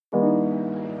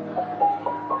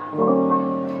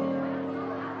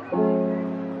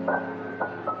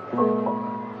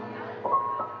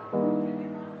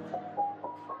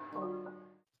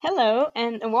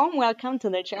and a warm welcome to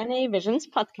the Journey Visions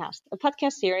podcast, a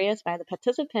podcast series by the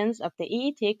participants of the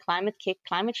EET Climate Kick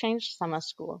Climate Change Summer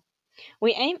School.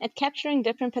 We aim at capturing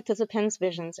different participants'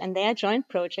 visions and their joint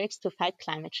projects to fight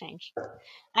climate change.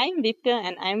 I'm Wiebke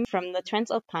and I'm from the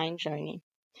Transalpine Journey.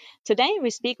 Today we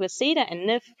speak with Seda and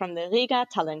Niv from the Riga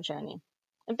Tallinn Journey.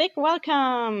 A big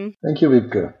welcome! Thank you,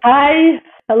 Wiebke. Hi,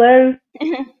 hello.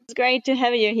 It's great to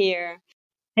have you here.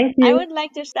 Thank I you. would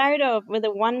like to start off with a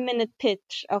 1-minute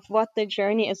pitch of what the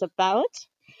journey is about.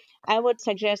 I would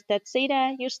suggest that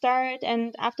Seda, you start,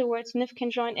 and afterwards Niv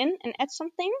can join in and add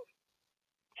something.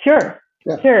 Sure.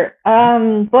 What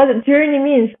a journey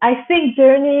means, I think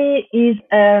journey is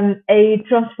a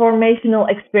transformational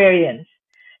experience.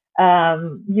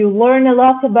 You learn a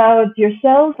lot about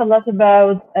yourself, a lot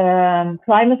about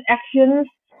climate actions,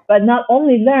 but not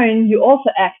only learn, you also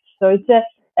act. So it's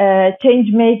a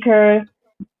change maker,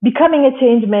 becoming a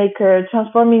change maker,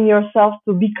 transforming yourself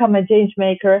to become a change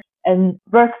maker and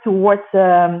work towards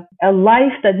a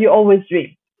life that you always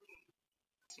dream.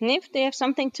 Niv, do you have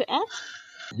something to add?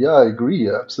 Yeah, I agree,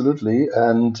 absolutely.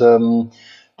 And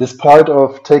this part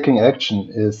of taking action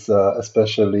is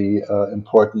especially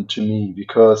important to me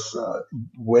because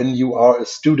when you are a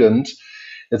student,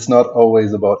 it's not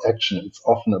always about action. It's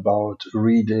often about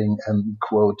reading and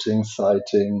quoting,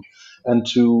 citing, and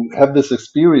to have this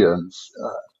experience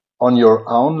on your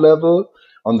own level,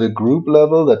 on the group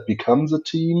level that becomes a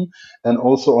team, and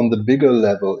also on the bigger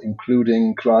level,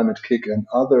 including Climate Kick and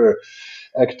other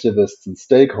activists and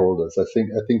stakeholders. I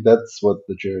think that's what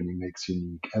the journey makes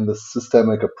unique, and the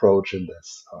systemic approach in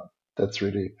this. That's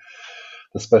really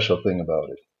the special thing about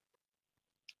it.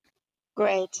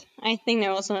 Great. I think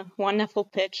that was a wonderful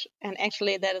pitch. And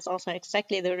actually, that is also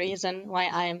exactly the reason why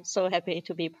I am so happy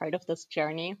to be part of this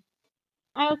journey.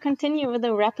 I will continue with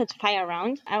a rapid fire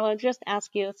round. I will just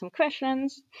ask you some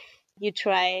questions. You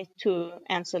try to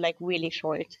answer like really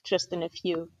short, just in a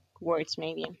few words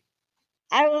maybe.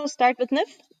 I will start with Niv.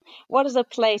 What is a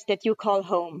place that you call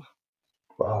home?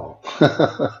 Wow,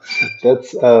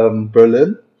 that's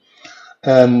Berlin,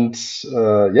 and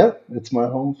yeah, it's my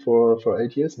home for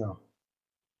 8 years now.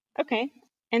 Okay.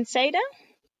 And Seda?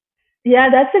 Yeah,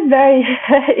 that's a very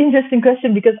interesting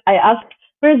question because I asked,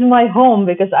 where's my home?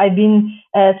 Because I've been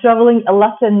traveling a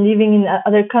lot and living in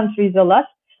other countries a lot.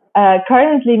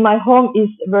 Currently, my home is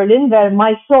Berlin, where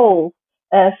my soul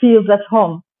feels at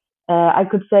home. I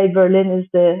could say Berlin is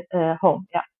the home.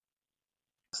 Yeah.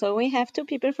 So we have 2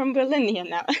 people from Berlin here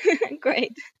now.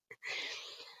 Great.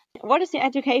 What is your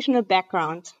educational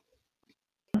background?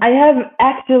 I have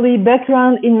actually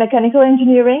background in mechanical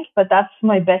engineering, but that's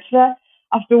my bachelor.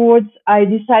 Afterwards, I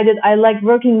decided I like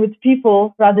working with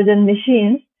people rather than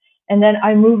machines. And then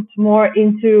I moved more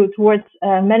towards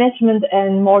management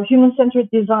and more human-centered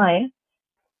design.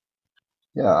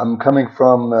 Yeah, I'm coming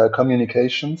from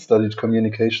communication, studied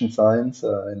communication science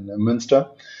in Münster,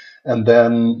 and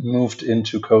then moved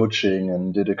into coaching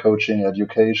and did a coaching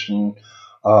education.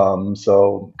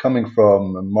 So coming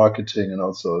from marketing and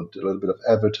also did a little bit of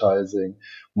advertising,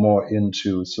 more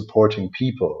into supporting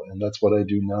people. And that's what I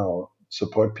do now,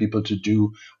 support people to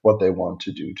do what they want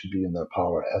to do, to be in their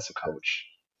power as a coach.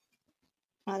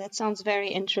 Oh, that sounds very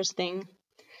interesting.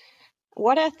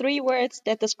 What are 3 words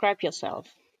that describe yourself?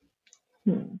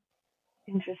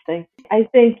 Interesting. I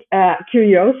think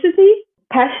curiosity,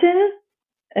 passion,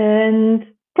 and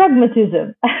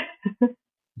pragmatism.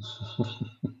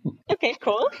 Okay,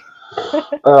 cool.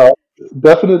 Uh,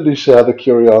 Definitely share the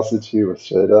curiosity with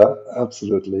Shada.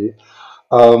 Absolutely.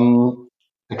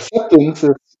 Acceptance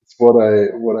is what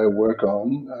I work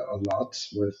on a lot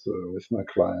with my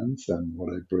clients and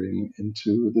what I bring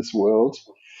into this world.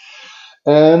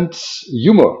 And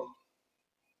humor.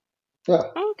 Yeah,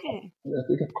 Okay, I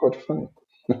think I'm quite funny.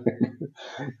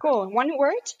 cool. 1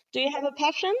 word? Do you have a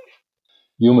passion?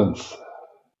 Humans.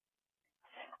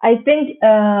 I think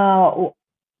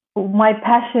my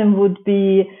passion would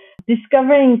be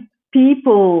discovering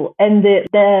people and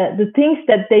the things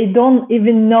that they don't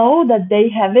even know that they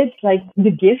have it, like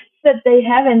the gifts that they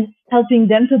have, and helping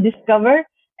them to discover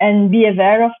and be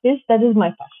aware of this. That is my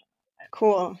passion.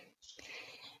 Cool.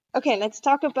 Okay, let's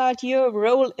talk about your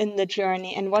role in the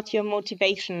journey and what your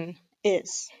motivation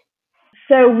is.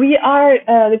 So we are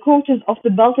the coaches of the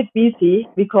Baltic BC.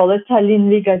 We call it Tallinn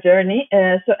Riga Journey.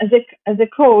 So as a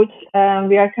coach,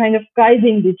 we are kind of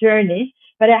guiding the journey,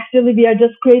 but actually we are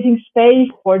just creating space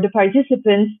for the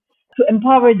participants to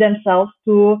empower themselves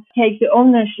to take the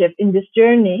ownership in this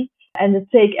journey and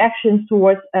to take actions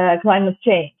towards climate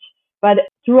change. But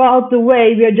throughout the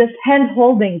way, we are just hand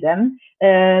holding them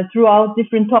throughout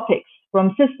different topics,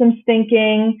 from systems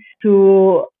thinking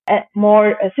to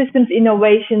more systems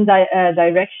innovation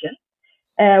direction.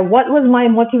 What was my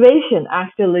motivation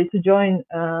actually to join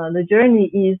the journey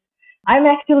is I'm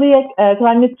actually a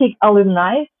Climate Kick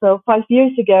alumni. So 5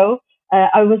 years ago,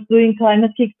 I was doing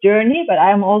Climate Kick journey, but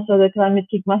I'm also the Climate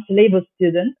Kick Master Label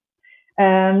student.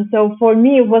 So for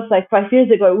me, it was like 5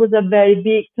 years ago, it was a very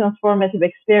big transformative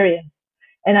experience.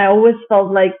 And I always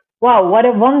felt like, wow, what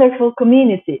a wonderful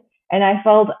community. And I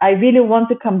felt I really want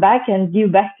to come back and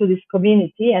give back to this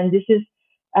community. And this is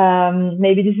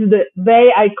maybe this is the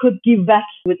way I could give back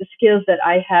with the skills that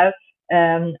I have.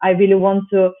 I really want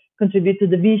to contribute to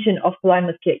the vision of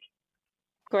Climate Kick.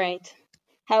 Great.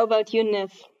 How about you,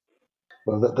 Niv?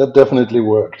 Well, that definitely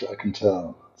worked, I can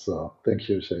tell. So thank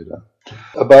you, Shada.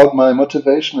 About my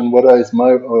motivation and what is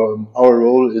our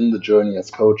role in the journey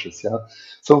as coaches. Yeah.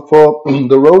 So for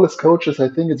the role as coaches, I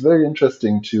think it's very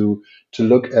interesting to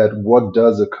look at what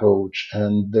does a coach,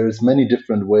 and there's many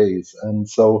different ways. And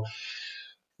so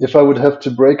if I would have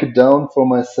to break it down for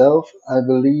myself, I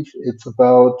believe it's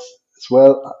about as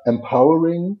well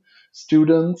empowering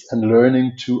students and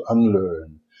learning to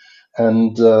unlearn.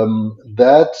 And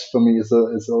that for me is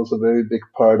also a very big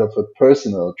part of a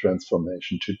personal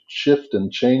transformation, to shift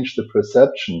and change the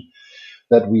perception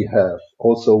that we have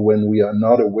also when we are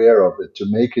not aware of it, to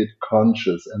make it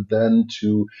conscious, and then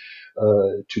to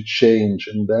change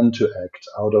and then to act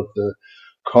out of the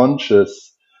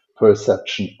conscious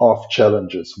perception of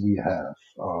challenges we have.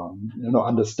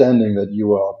 Understanding that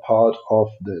you are part of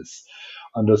this,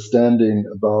 understanding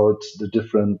about the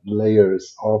different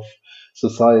layers of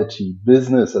society,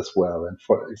 business as well. And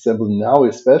for example, now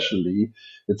especially,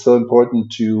 it's so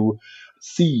important to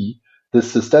see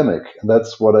this systemic. And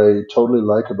that's what I totally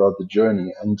like about the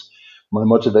journey. And my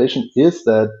motivation is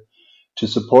that to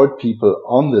support people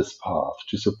on this path,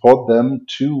 to support them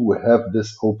to have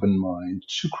this open mind,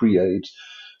 to create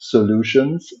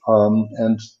solutions,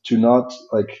 and to not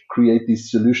like create these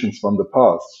solutions from the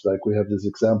past. Like we have these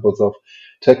examples of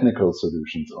technical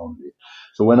solutions only.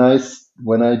 So when I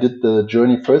did the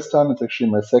journey first time, it's actually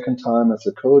my second time as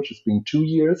a coach. It's been 2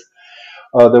 years.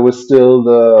 There was still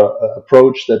the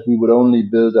approach that we would only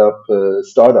build up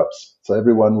startups. So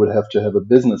everyone would have to have a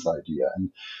business idea. And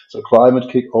so Climate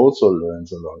Kick also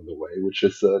learns along the way, which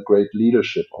is a great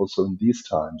leadership also in these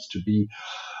times, to be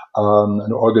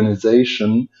an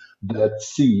organization that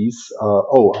sees,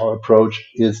 our approach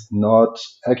is not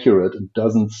accurate and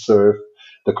doesn't serve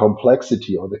the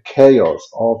complexity or the chaos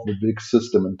of the big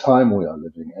system and time we are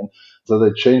living in. So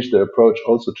they changed their approach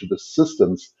also to the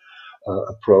systems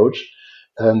approach.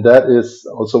 And that is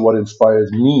also what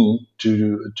inspires me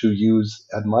to use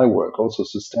at my work, also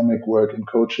systemic work and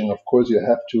coaching. Of course, you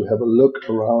have to have a look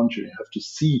around you. You have to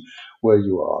see where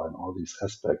you are in all these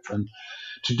aspects. And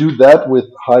to do that with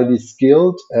highly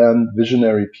skilled and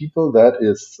visionary people, that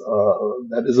is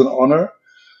an honor.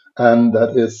 And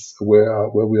that is where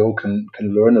we all can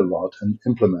learn a lot and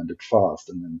implement it fast.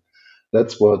 And then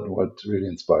that's what really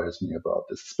inspires me about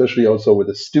this, especially also with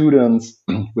the students,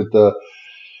 with the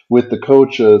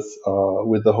coaches,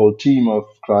 with the whole team of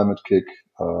Climate Kick.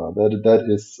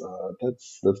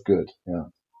 That's good. Yeah.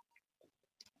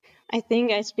 I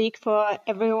think I speak for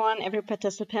everyone, every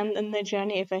participant in the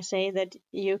journey if I say that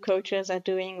you coaches are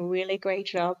doing a really great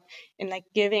job in like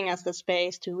giving us the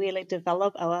space to really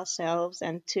develop ourselves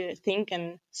and to think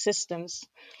in systems.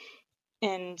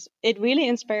 And it really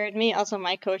inspired me, also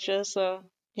my coaches. So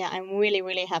yeah, I'm really,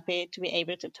 really happy to be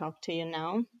able to talk to you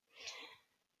now.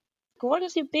 What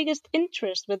is your biggest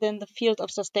interest within the field of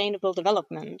sustainable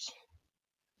development?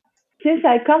 Since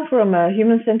I come from a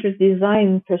human-centered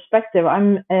design perspective,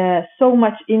 I'm so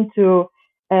much into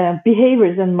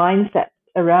behaviors and mindsets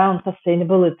around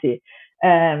sustainability.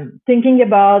 Thinking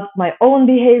about my own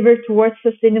behavior towards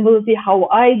sustainability, how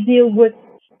I deal with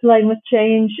climate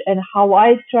change, and how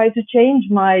I try to change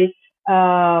my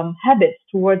habits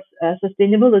towards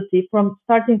sustainability. From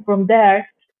starting from there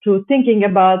to thinking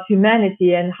about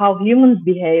humanity and how humans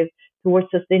behave towards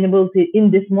sustainability in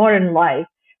this modern life.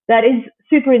 That is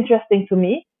super interesting to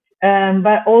me.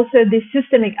 But also the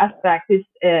systemic aspect is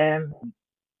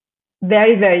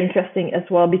very, very interesting as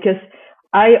well, because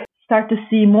I start to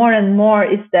see more and more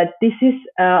is that this is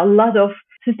a lot of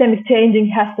systemic changing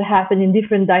has to happen in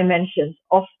different dimensions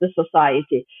of the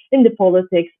society, in the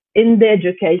politics, in the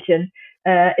education,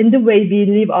 in the way we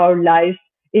live our lives,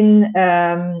 in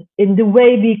the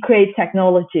way we create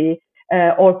technology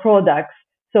or products.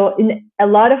 So in a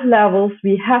lot of levels,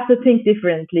 we have to think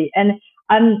differently. And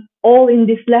all in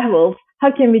these levels,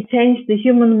 how can we change the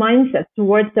human mindset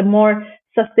towards a more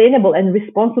sustainable and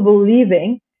responsible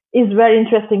living is very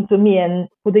interesting to me, and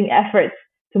putting efforts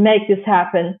to make this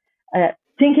happen.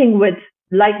 Thinking with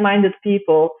like-minded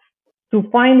people to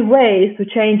find ways to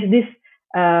change these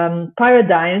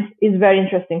paradigms is very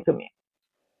interesting to me.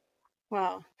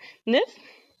 Wow. Niv?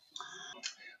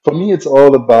 For me, it's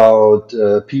all about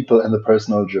people and the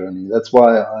personal journey. That's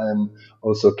why I'm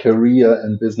also career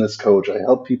and business coach. I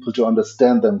help people to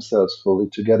understand themselves fully,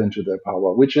 to get into their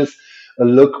power, which is a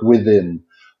look within.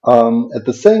 At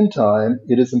the same time,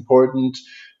 it is important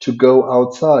to go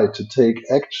outside, to take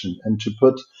action, and to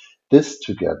put this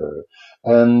together.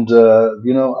 And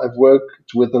I've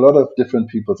worked with a lot of different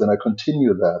peoples, and I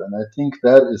continue that. And I think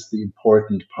that is the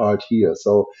important part here.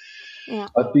 So Yeah.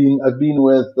 I've been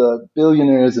with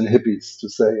billionaires and hippies, to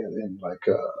say it in like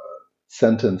a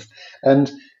sentence,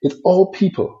 and it's all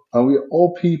people, and we're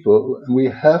all people, and we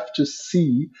have to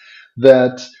see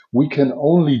that we can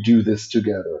only do this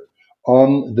together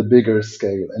on the bigger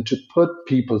scale, and to put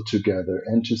people together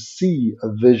and to see a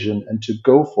vision and to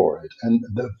go for it. And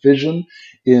the vision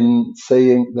in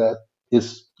saying that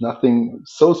is nothing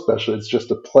so special. It's just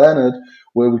a planet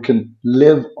where we can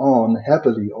live on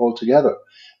happily all together.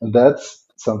 And that's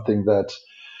something that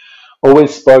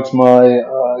always sparks my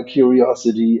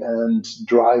curiosity and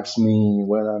drives me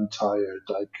when I'm tired.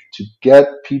 Like to get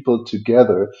people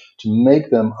together, to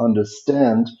make them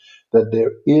understand that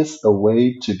there is a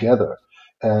way together.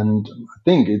 And I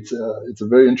think it's a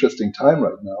very interesting time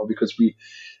right now because we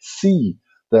see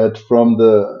that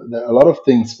there are a lot of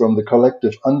things from the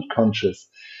collective unconscious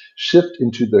shift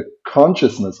into the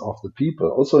consciousness of the people,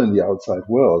 also in the outside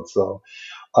world. So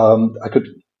I could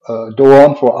go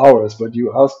on for hours, but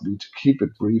you asked me to keep it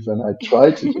brief, and I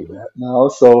try to do that now.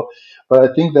 So, but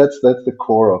I think that's the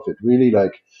core of it, really,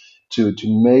 like to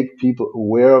make people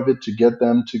aware of it, to get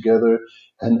them together,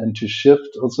 and to shift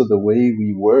also the way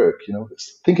we work.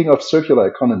 Thinking of circular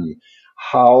economy,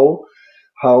 how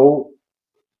how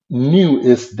new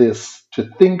is this to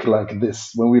think like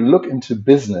this when we look into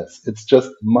business? It's just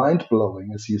mind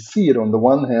blowing as you see it. On the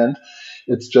one hand,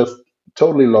 it's just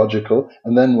totally logical,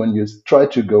 and then when you try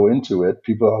to go into it,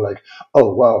 people are like,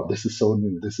 oh wow, this is so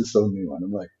new, this is so new. And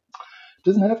I'm like, it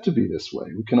doesn't have to be this way.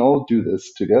 We can all do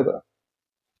this together.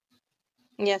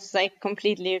 Yes, I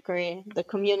completely agree. The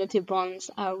community bonds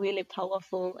are really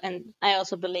powerful, and I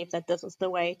also believe that this is the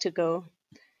way to go.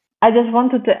 I just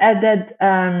wanted to add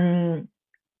that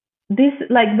this,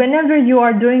 like, whenever you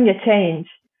are doing a change,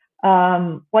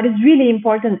 what is really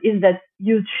important is that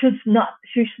you should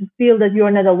feel that you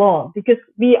are not alone, because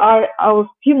we are, our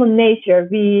human nature,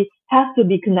 we have to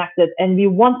be connected and we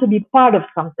want to be part of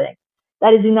something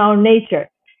that is in our nature.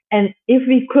 And if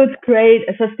we could create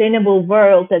a sustainable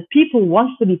world that people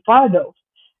want to be part of,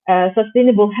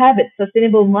 sustainable habits,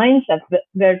 sustainable mindset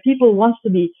where people want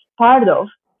to be part of,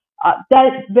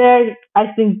 that where I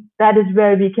think that is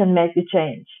where we can make the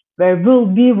change, where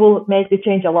we will make the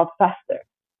change a lot faster.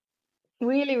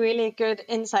 Really, really good,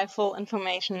 insightful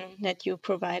information that you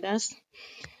provide us.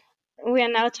 We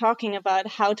are now talking about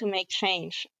how to make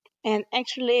change. And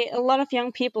actually, a lot of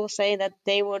young people say that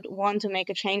they would want to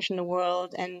make a change in the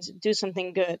world and do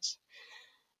something good.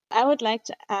 I would like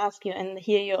to ask you and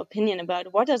hear your opinion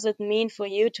about what does it mean for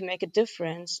you to make a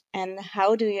difference, and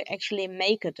how do you actually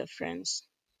make a difference?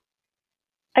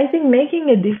 I think making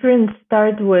a difference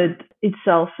starts with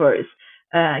itself first.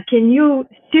 Can you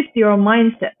shift your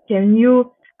mindset? Can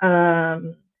you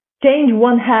change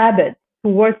one habit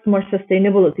towards more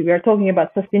sustainability? We are talking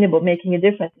about sustainable, making a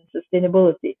difference in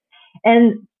sustainability.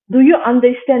 And do you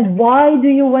understand why do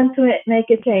you want to make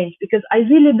a change? Because I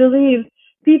really believe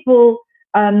people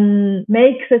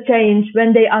makes a change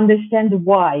when they understand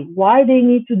why they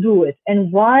need to do it,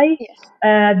 and why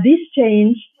Yes. this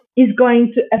change is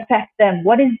going to affect them.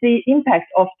 What is the impact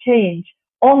of change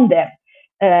on them?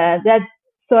 That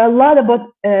so a lot about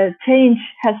change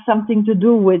has something to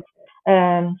do with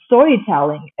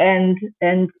storytelling and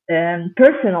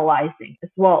personalizing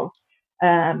as well,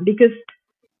 because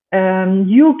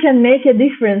you can make a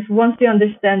difference once you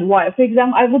understand why. For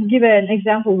example, I would give an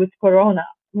example with Corona.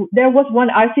 There was one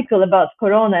article about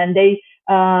Corona, and they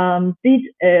did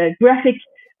a graphic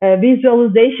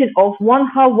visualization of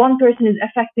how one person is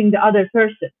affecting the other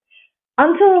person.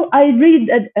 Until I read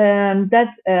that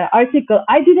article,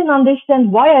 I didn't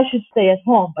understand why I should stay at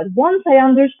home. But once I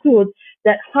understood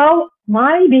that how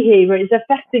my behavior is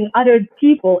affecting other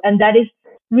people, and that is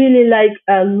really like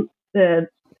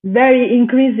very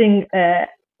increasing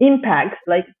impact,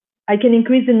 like I can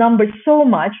increase the number so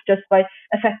much just by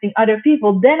affecting other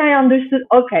people, then I understood,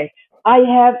 okay, I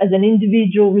have as an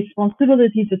individual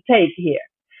responsibility to take here.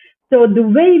 So the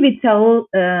way we tell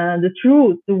the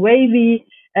truth, the way we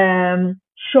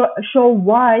show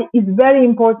why is very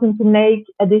important to make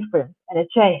a difference and a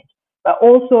change. But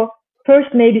also first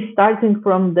maybe starting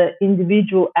from the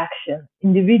individual action,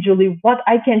 individually what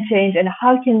I can change and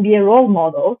how I can be a role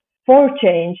model for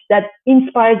change that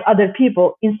inspires other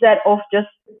people instead of just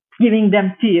giving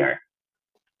them fear.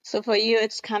 So for you,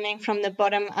 it's coming from the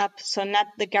bottom up. So not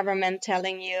the government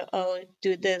telling you, oh,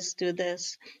 do this,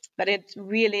 but it's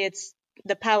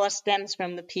the power stems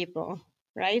from the people,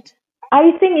 right?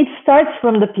 I think it starts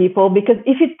from the people, because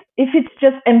if it's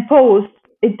just imposed,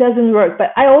 it doesn't work. But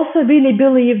I also really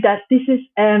believe that this is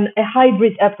a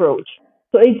hybrid approach.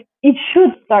 So it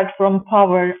should start from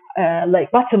power,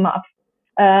 like bottom up,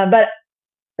 but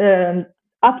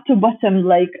up to bottom,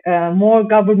 like more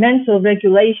governmental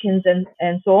regulations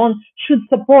and so on should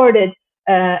support it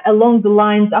along the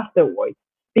lines afterwards.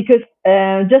 Because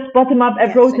just bottom up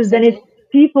approaches, Yes, then exactly.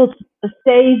 people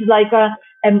stays like a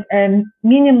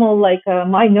minimal, like a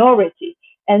minority.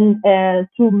 And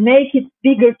to make it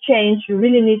bigger change, you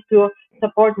really need to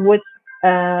support with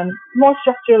more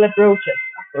structural approaches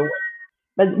afterwards.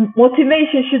 But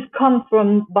motivation should come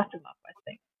from bottom up, I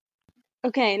think.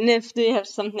 Okay, Nif, do you have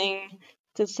something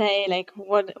to say? Like,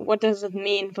 what does it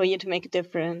mean for you to make a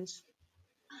difference?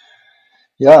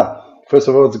 Yeah, first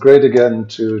of all, it's great again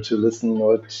to listen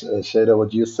what Shada,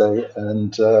 what you say,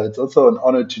 and it's also an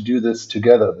honor to do this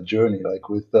together, the journey, like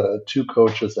with two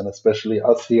coaches and especially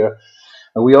us here.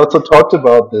 And we also talked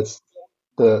about this,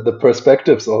 the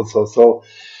perspectives also. So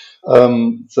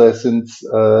since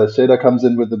Shada comes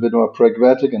in with a bit more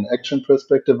pragmatic and action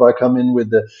perspective, I come in with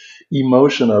the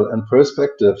emotional and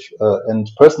perspective and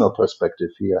personal perspective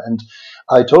here. And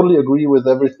I totally agree with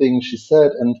everything she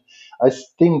said. And I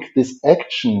think this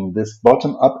action, this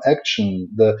bottom up action,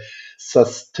 the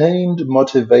sustained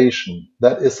motivation,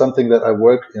 that is something that I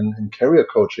work in career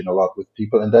coaching a lot with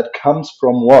people. And that comes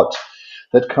from what?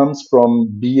 That comes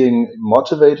from being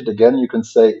motivated. Again, you can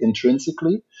say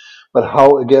intrinsically, but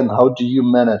how do you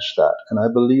manage that? And I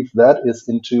believe that is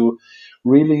into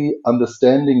really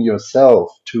understanding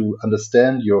yourself, to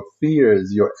understand your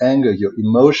fears, your anger, your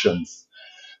emotions.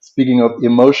 Speaking of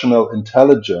emotional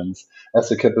intelligence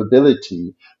as a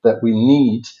capability that we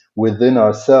need within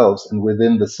ourselves and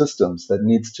within the systems that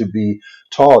needs to be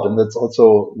taught. And that's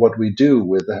also what we do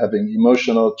with having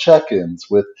emotional check-ins,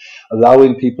 with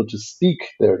allowing people to speak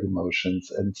their emotions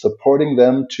and supporting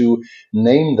them to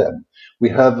name them. We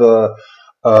have a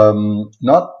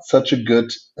not such a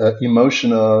good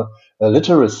emotional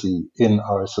literacy in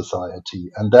our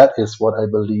society. And that is what I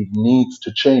believe needs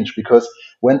to change, because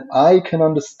when I can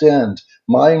understand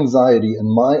my anxiety and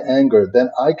my anger, then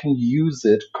I can use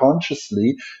it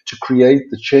consciously to create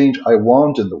the change I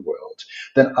want in the world.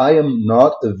 Then I am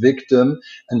not a victim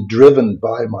and driven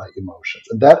by my emotions.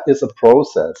 And that is a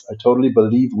process I totally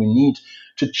believe we need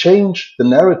to change the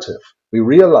narrative. We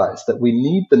realize that we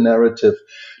need the narrative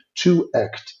to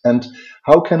act. And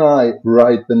how can I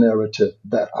write the narrative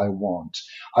that I want?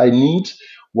 I need,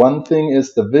 one thing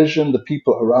is the vision, the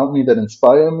people around me that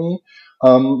inspire me,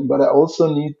 but I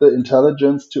also need the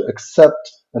intelligence to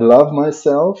accept and love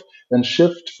myself and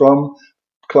shift from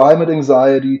climate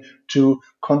anxiety to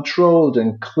controlled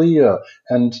and clear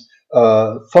and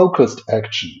focused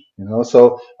action.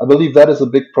 So I believe that is a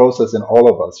big process in all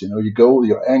of us. You go,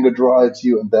 your anger drives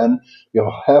you, and then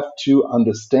you have to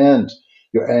understand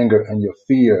your anger and your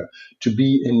fear to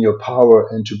be in your power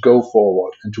and to go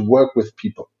forward and to work with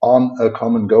people on a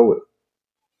common goal.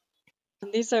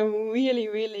 These are really,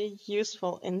 really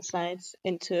useful insights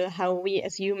into how we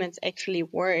as humans actually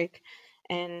work.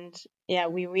 And yeah,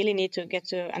 we really need to get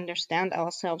to understand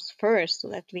ourselves first so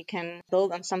that we can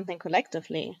build on something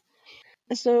collectively.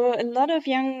 So a lot of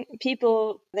young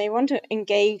people, they want to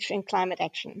engage in climate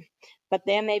action, but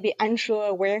they're maybe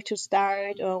unsure where to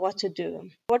start or what to do.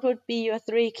 What would be your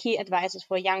 3 key advices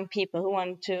for young people who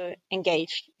want to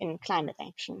engage in climate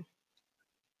action?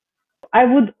 I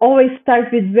would always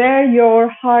start with where your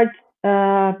heart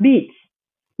beats.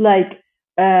 Like,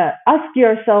 ask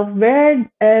yourself where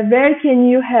can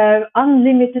you have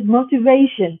unlimited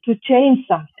motivation to change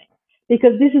something,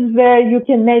 because this is where you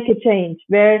can make a change.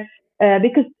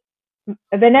 Because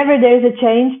whenever there is a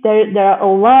change, there are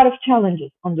a lot of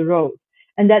challenges on the road,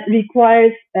 and that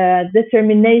requires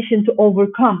determination to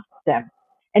overcome them.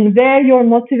 And where your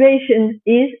motivation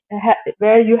is,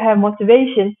 where you have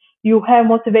motivation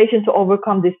to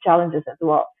overcome these challenges as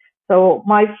well. So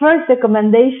my first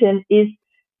recommendation is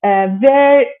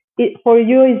where for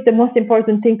you is the most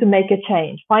important thing to make a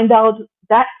change. Find out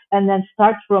that and then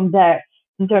start from there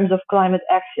in terms of climate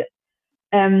action.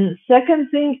 Second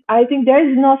thing, I think there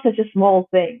is no such a small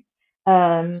thing.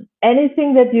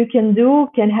 Anything that you can do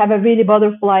can have a really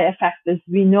butterfly effect, as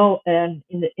we know in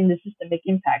the systemic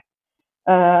impact.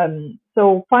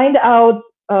 So find out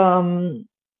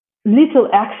little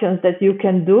actions that you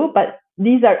can do, but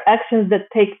these are actions that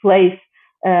take place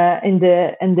in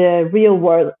the real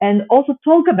world, and also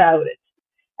talk about it.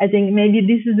 I think maybe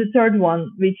this is the third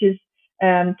one, which is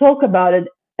talk about it.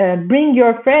 Bring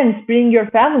your friends, bring your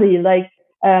family, like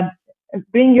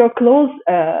bring your close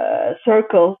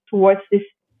circle towards this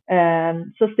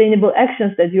sustainable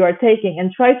actions that you are taking,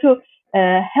 and try to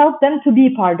help them to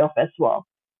be part of as well.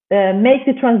 Make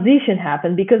the transition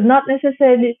happen, because not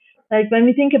necessarily, like when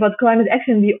we think about climate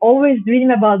action, we always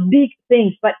dream about big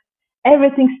things, but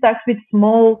everything starts with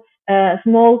small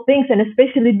things, and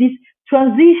especially these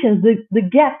transitions, the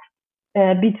gap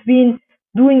between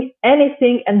doing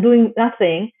anything and doing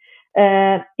nothing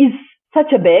is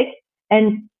such a big,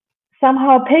 and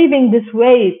somehow paving this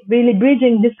way, really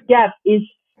bridging this gap is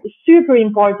super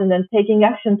important, and taking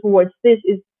action towards this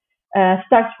is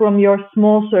starts from your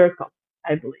small circle,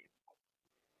 I believe.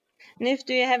 Nif,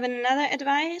 do you have another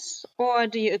advice, or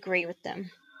do you agree with them?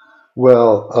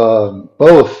 Well,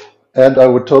 both. And I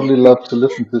would totally love to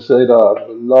listen to Shada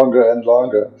longer and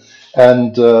longer.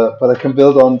 And but I can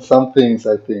build on some things,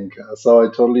 I think. So I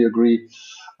totally agree.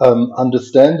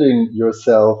 Understanding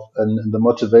yourself and the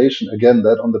motivation, again,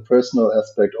 that on the personal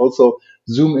aspect. Also,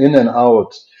 zoom in and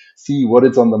out. See what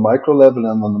is on the micro level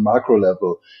and on the macro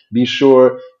level. Be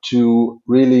sure to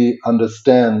really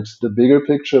understand the bigger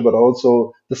picture, but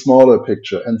also the smaller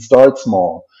picture, and start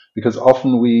small, because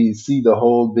often we see the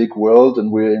whole big world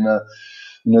and we're in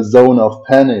a zone of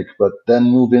panic, but then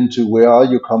move into where are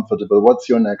you comfortable? What's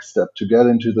your next step to get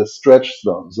into the stretch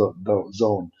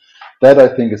zone? That I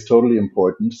think is totally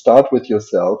important. Start with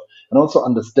yourself and also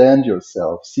understand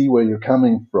yourself. See where you're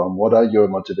coming from. What are your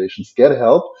motivations? Get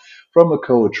help from a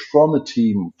coach, from a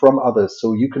team, from others,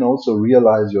 so you can also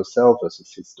realize yourself as a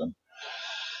system.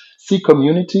 See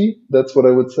community, that's what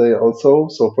I would say also.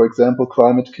 So, for example,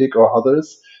 Climate Kick or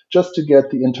others, just to get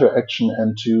the interaction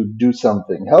and to do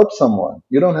something. Help someone.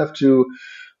 You don't have to,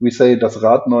 we say, das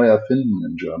Rad neu erfinden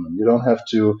in German. You don't have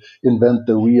to invent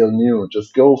the wheel new.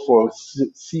 Just go for,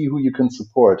 see who you can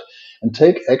support and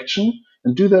take action,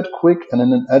 and do that quick and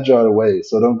in an agile way.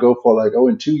 So don't go for like, oh,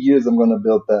 in 2 years I'm going to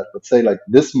build that, but say like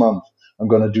this month I'm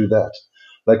going to do that.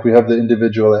 Like we have the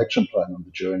individual action plan on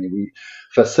the journey. We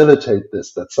facilitate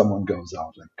this, that someone goes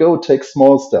out, like go take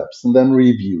small steps and then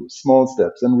review, small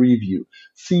steps and review,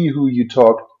 see who you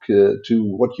talk to,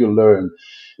 what you learn,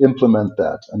 implement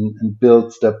that, and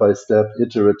build step by step,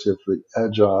 iteratively,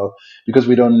 agile, because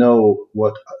we don't know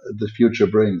what the future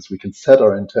brings. We can set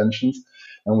our intentions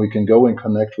and we can go and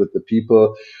connect with the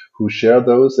people who share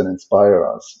those and inspire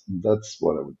us. And that's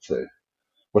what I would say.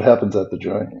 What happens at the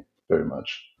journey, very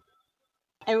much.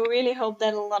 I really hope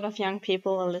that a lot of young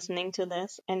people are listening to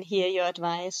this and hear your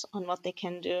advice on what they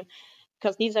can do,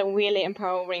 because these are really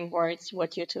empowering words,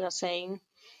 what you two are saying.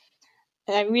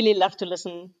 And I really love to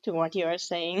listen to what you are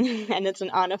saying, and it's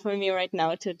an honor for me right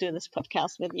now to do this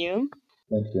podcast with you.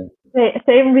 Thank you.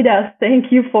 Same with us.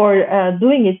 Thank you for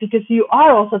doing it, because you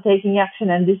are also taking action,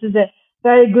 and this is a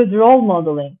very good role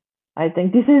modeling. I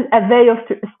think this is a way of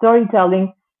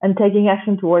storytelling and taking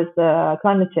action towards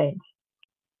climate change.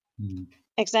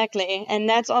 Exactly. And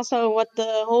that's also what the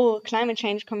whole climate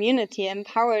change community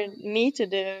empowered me to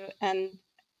do. And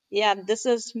yeah, this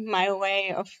is my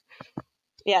way of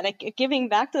like giving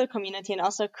back to the community, and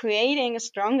also creating a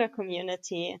stronger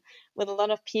community with a lot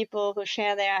of people who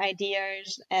share their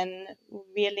ideas and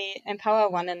really empower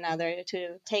one another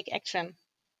to take action.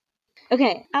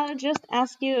 Okay, I'll just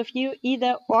ask you a few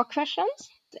either or questions,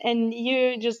 and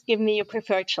you just give me your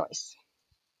preferred choice.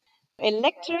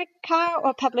 Electric car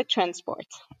or public transport?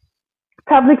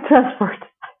 Public transport.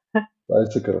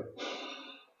 Bicycle.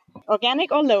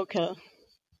 Organic or local?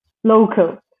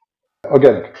 Local.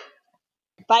 Organic.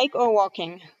 Bike or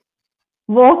walking?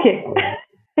 Walking.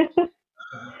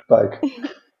 Bike.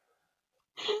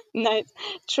 Nice.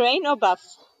 Train or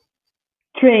bus?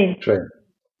 Train. Train.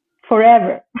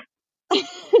 Forever.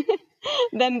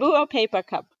 Bamboo or paper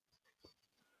cup?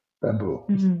 Bamboo.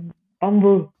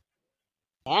 Bamboo.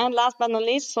 And last but not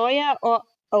least, soya or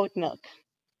oat milk?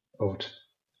 Oat.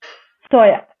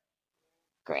 Soya.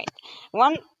 Great.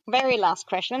 One very last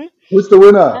question. Who's the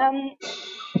winner?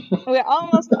 We're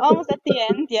almost at the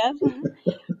end, yes.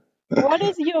 What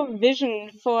is your vision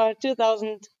for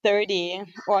 2030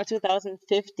 or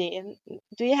 2050?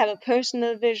 Do you have a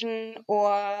personal vision,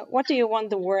 or what do you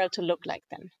want the world to look like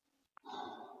then?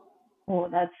 Oh,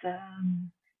 that's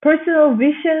personal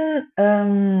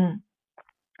vision.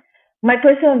 My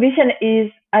personal vision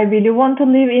is I really want to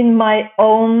live in my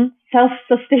own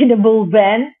self-sustainable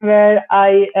van, where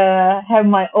I have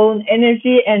my own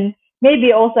energy, and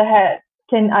maybe also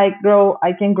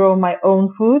I can grow my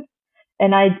own food,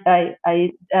 and I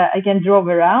can drive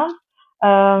around.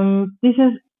 This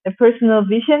is a personal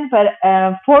vision, but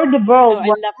for the Oh, world, I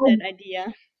love that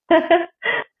idea.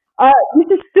 this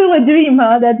is still a dream,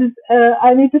 huh? That is,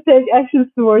 I need to take actions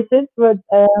towards it, but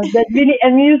that really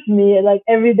amused me. Like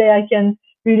every day, I can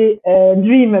really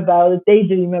dream about it,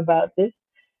 daydream about this.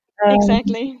 Um,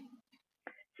 Exactly.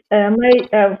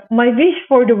 my wish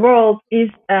for the world is,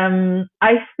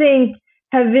 I think,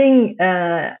 having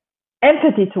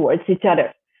empathy towards each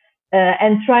other,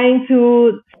 and trying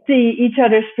to see each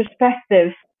other's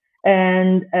perspectives,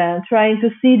 and trying to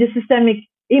see the systemic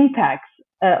impacts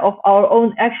of our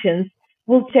own actions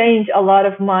will change a lot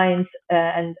of minds,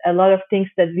 and a lot of things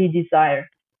that we desire.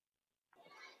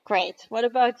 Great. What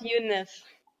about you, Nif?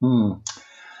 Hmm.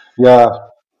 Yeah,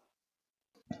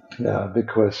 yeah, big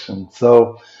question.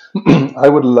 So I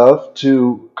would love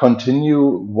to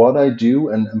continue what I do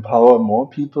and empower more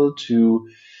people to,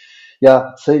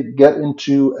 yeah, say, get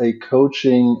into a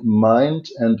coaching mind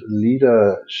and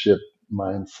leadership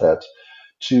mindset.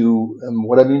 To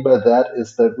what I mean by that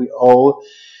is that we all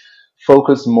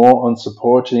focus more on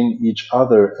supporting each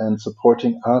other and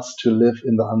supporting us to live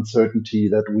in the uncertainty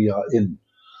that we are in.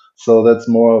 So that's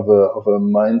more of a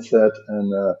mindset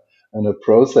and a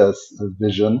process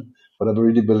vision. But I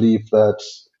really believe that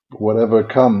whatever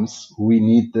comes, we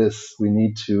need this. We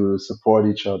need to support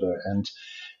each other. And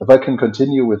if I can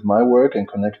continue with my work and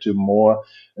connect to more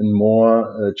and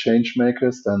more change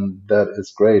makers, then that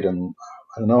is great. And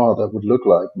I don't know how that would look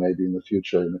like maybe in the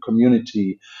future in the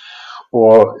community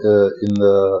or in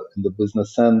the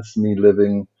business sense, me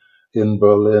living in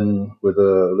Berlin with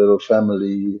a little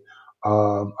family.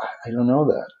 I don't know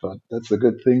that, but that's a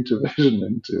good thing to vision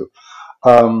into.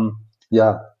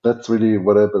 Yeah, that's really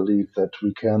what I believe, that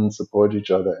we can support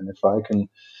each other, and if I can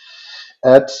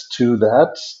add to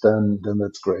that, then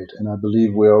that's great. And I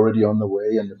believe we're already on the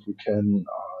way, and if we can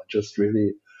just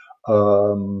really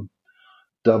um,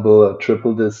 double or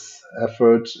triple this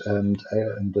effort and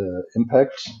the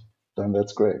impact, then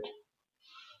that's great.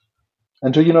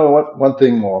 And to, you know what, one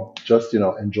thing more, just,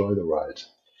 enjoy the ride.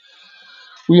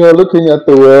 We are looking at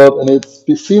the world and it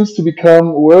seems to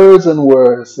become worse and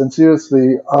worse. And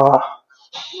seriously, I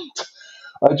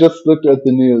just looked at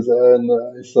the news and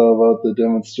I saw about the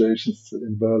demonstrations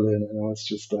in Berlin and I was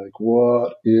just like,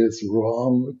 what is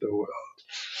wrong with the world?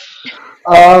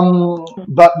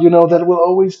 But that will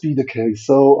always be the case.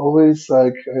 So always,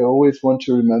 like, I always want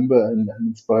to remember and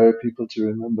inspire people to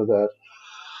remember that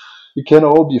it can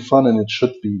all be fun, and it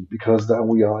should be, because then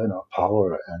we are in our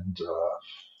power, and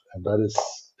that is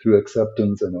through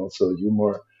acceptance, and also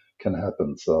humor can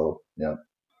happen. So yeah,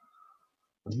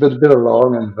 it's a bit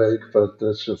long and vague, but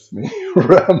that's just me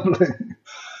rambling.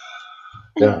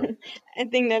 Yeah, I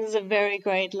think that is a very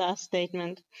great last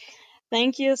statement.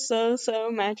 Thank you so,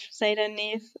 so much, Seda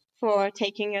Neith, for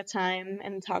taking your time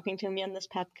and talking to me on this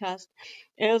podcast.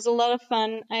 It was a lot of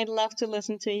fun. I'd love to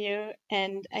listen to you,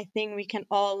 and I think we can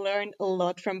all learn a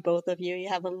lot from both of you. You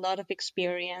have a lot of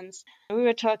experience. We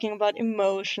were talking about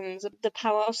emotions, the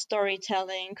power of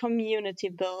storytelling, community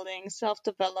building, self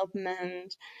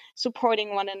development,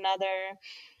 supporting one another.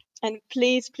 And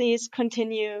please, please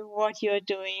continue what you're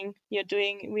doing. You're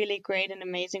doing really great and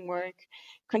amazing work.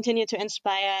 Continue to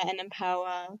inspire and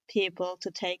empower people to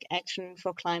take action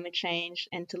for climate change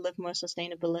and to live more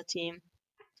sustainability.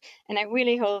 And I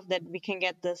really hope that we can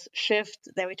get this shift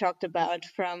that we talked about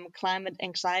from climate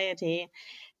anxiety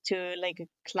to like a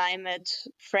climate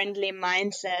friendly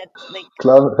mindset, like,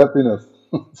 climate happiness.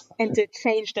 and to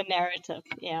change the narrative.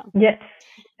 Yeah. Yes.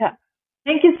 Yeah.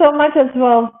 Thank you so much as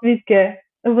well, Wietke.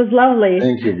 It was lovely.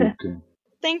 Thank you, Wiebke.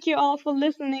 Thank you all for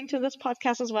listening to this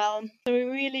podcast as well. So we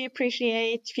really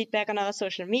appreciate feedback on our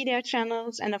social media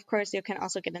channels. And of course, you can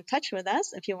also get in touch with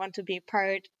us if you want to be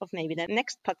part of maybe the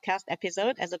next podcast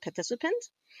episode as a participant.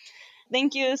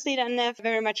 Thank you, Sita and Nev,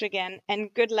 very much again.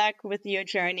 And good luck with your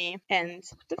journey and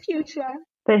the future.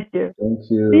 Thank you. Thank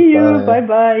See you. you. Bye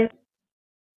Bye. bye.